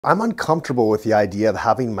I'm uncomfortable with the idea of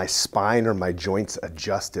having my spine or my joints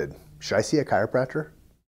adjusted. Should I see a chiropractor?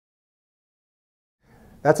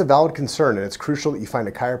 That's a valid concern, and it's crucial that you find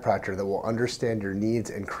a chiropractor that will understand your needs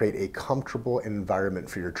and create a comfortable environment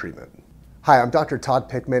for your treatment. Hi, I'm Dr. Todd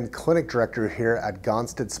Pickman, Clinic Director here at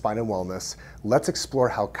Gonstead Spine Wellness. Let's explore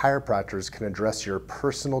how chiropractors can address your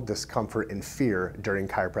personal discomfort and fear during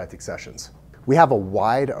chiropractic sessions. We have a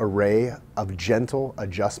wide array of gentle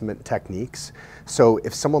adjustment techniques. So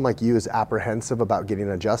if someone like you is apprehensive about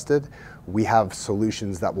getting adjusted, we have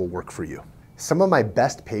solutions that will work for you. Some of my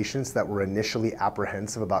best patients that were initially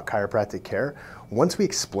apprehensive about chiropractic care, once we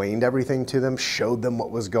explained everything to them, showed them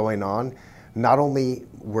what was going on, not only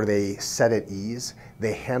were they set at ease,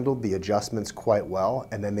 they handled the adjustments quite well,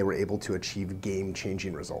 and then they were able to achieve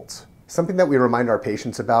game-changing results. Something that we remind our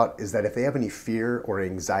patients about is that if they have any fear or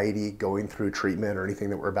anxiety going through treatment or anything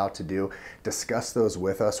that we're about to do, discuss those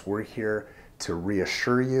with us. We're here to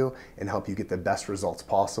reassure you and help you get the best results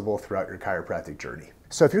possible throughout your chiropractic journey.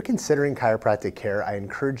 So if you're considering chiropractic care, I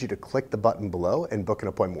encourage you to click the button below and book an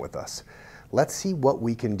appointment with us. Let's see what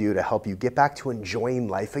we can do to help you get back to enjoying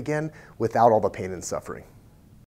life again without all the pain and suffering.